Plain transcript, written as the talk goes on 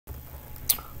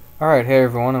Alright, hey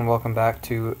everyone, and welcome back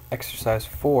to exercise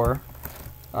 4.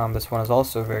 This one is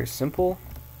also very simple.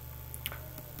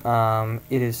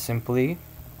 It is simply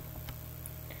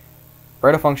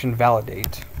write a function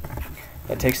validate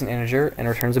that takes an integer and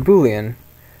returns a boolean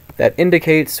that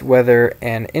indicates whether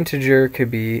an integer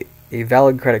could be a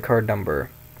valid credit card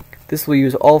number. This will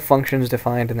use all functions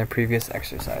defined in the previous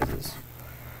exercises.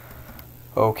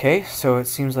 Okay, so it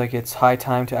seems like it's high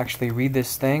time to actually read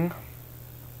this thing.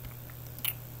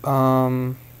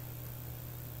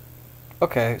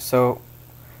 Okay, so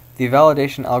the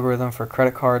validation algorithm for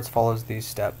credit cards follows these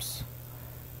steps.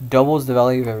 Doubles the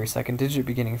value of every second digit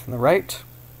beginning from the right,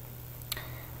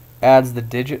 adds the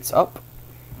digits up,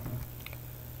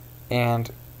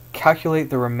 and calculate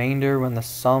the remainder when the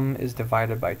sum is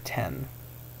divided by 10.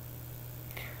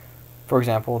 For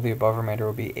example, the above remainder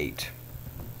will be 8.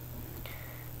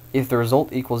 If the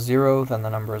result equals 0, then the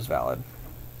number is valid.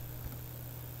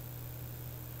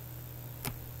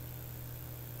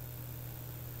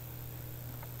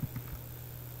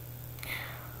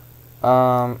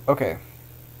 Okay.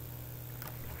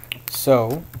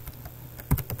 So,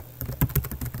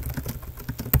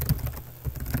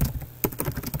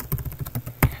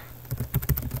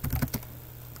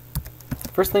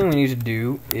 first thing we need to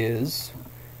do is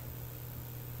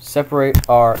separate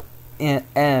our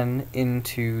n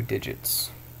into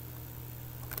digits.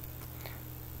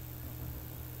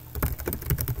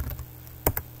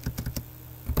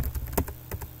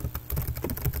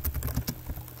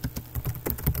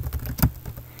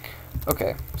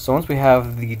 Okay, so once we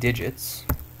have the digits,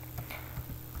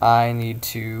 I need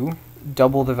to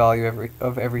double the value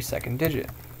of every second digit.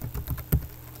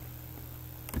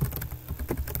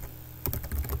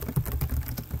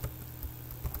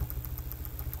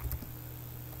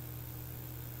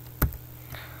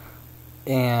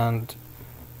 And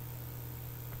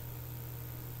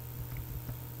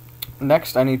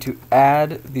next I need to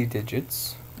add the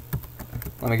digits.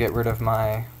 Let me get rid of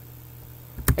my,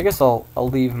 I guess I'll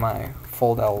leave my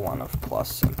fold L1 of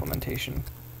plus implementation.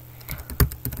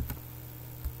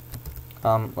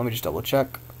 Let me just double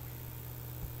check.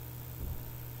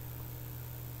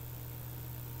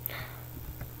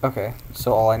 Okay,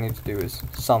 so all I need to do is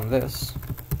sum this.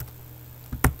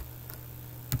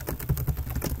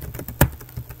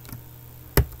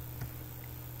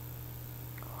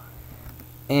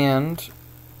 And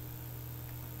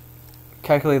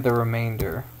calculate the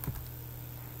remainder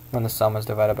when the sum is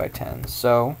divided by 10.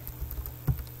 So,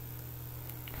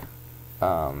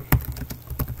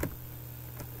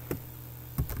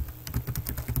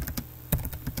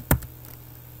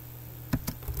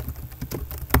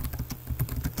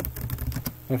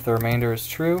 if the remainder is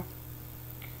true,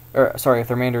 or sorry, if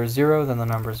the remainder is 0, then the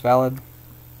number is valid.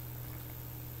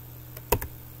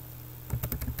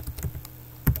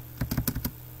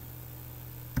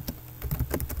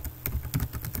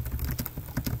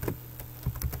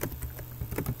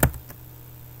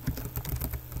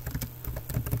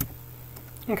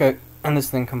 Okay, and this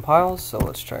thing compiles, so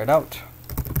let's try it out.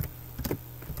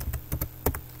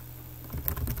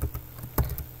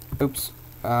 Oops.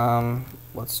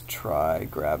 Let's try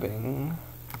grabbing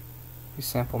the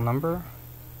sample number.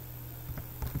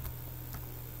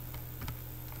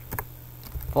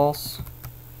 False.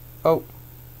 Oh.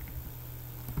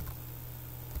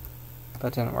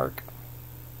 That didn't work.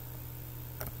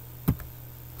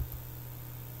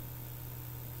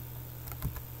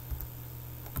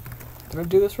 Did I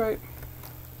do this right?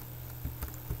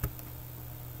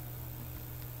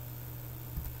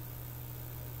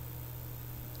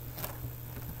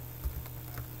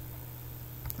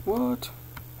 What?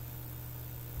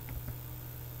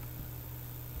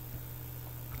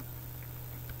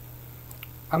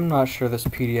 I'm not sure this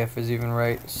PDF is even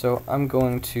right, so I'm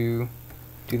going to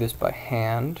do this by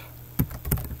hand.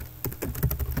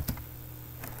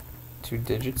 2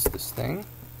 digits, this thing.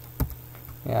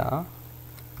 Yeah.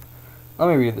 Let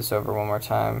me read this over one more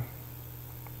time.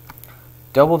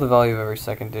 Double the value of every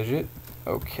second digit.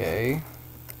 Okay.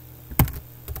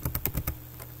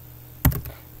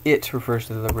 It refers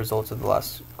to the results of the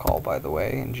last call, by the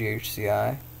way, in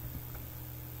GHCI.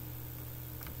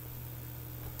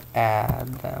 Add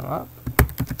them up.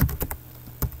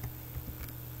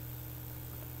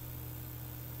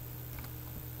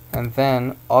 And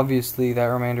then, obviously, that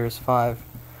remainder is 5.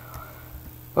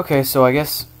 Okay, so I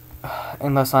guess,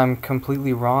 unless I'm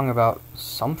completely wrong about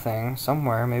something,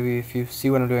 somewhere, maybe if you see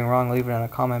what I'm doing wrong, leave it in a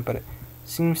comment, but it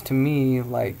seems to me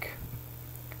like,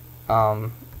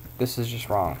 this is just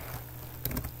wrong.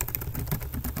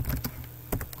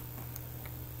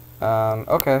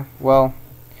 Okay, well,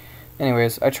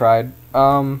 anyways, I tried.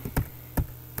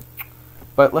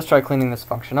 But let's try cleaning this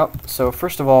function up. So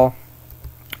first of all,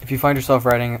 if you find yourself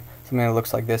writing something that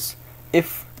looks like this,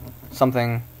 if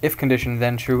condition,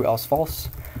 then true, else false,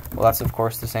 well, that's of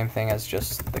course the same thing as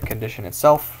just the condition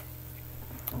itself.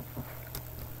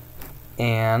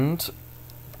 And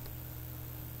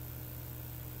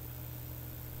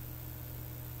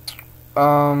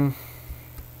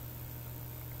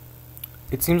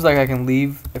it seems like I can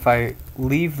leave, if I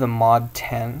leave the mod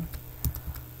 10,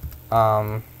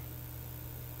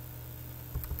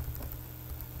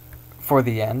 for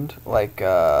the end, like,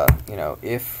 you know,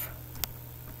 if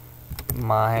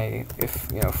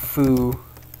foo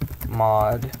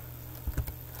mod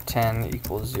 10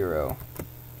 equals 0,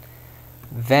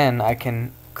 then I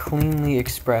can cleanly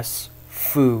express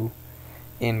foo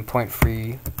in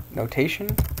point-free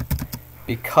notation,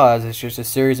 because it's just a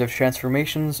series of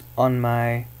transformations on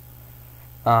my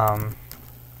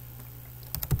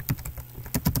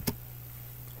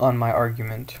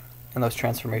argument, and those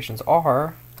transformations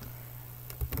are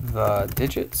the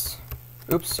digits,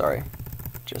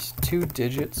 just 2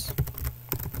 digits,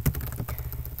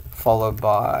 followed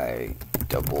by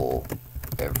double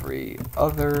every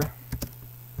other,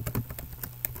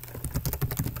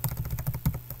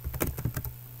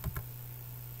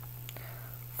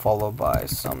 followed by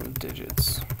some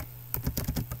digits.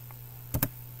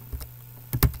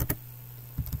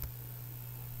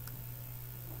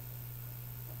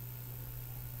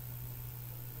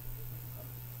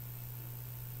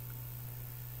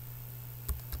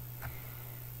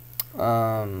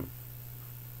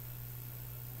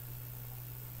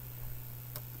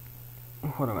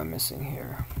 What am I missing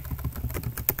here?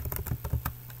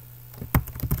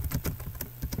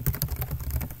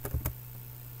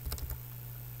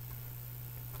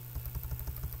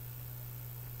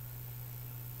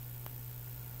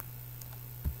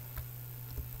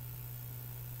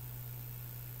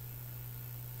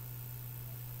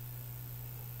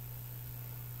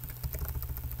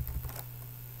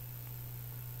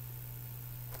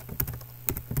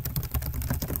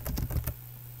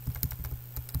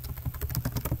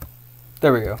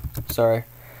 There we go. Sorry.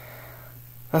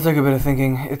 That took a bit of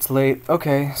thinking. It's late.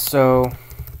 Okay, so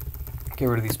get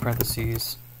rid of these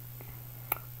parentheses.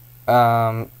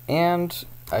 And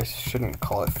I shouldn't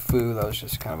call it foo, that was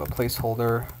just kind of a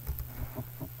placeholder.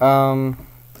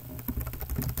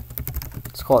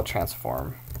 Let's call it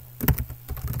transform.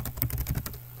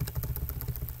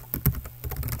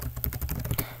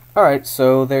 Alright,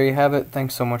 so there you have it.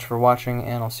 Thanks so much for watching,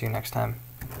 and I'll see you next time.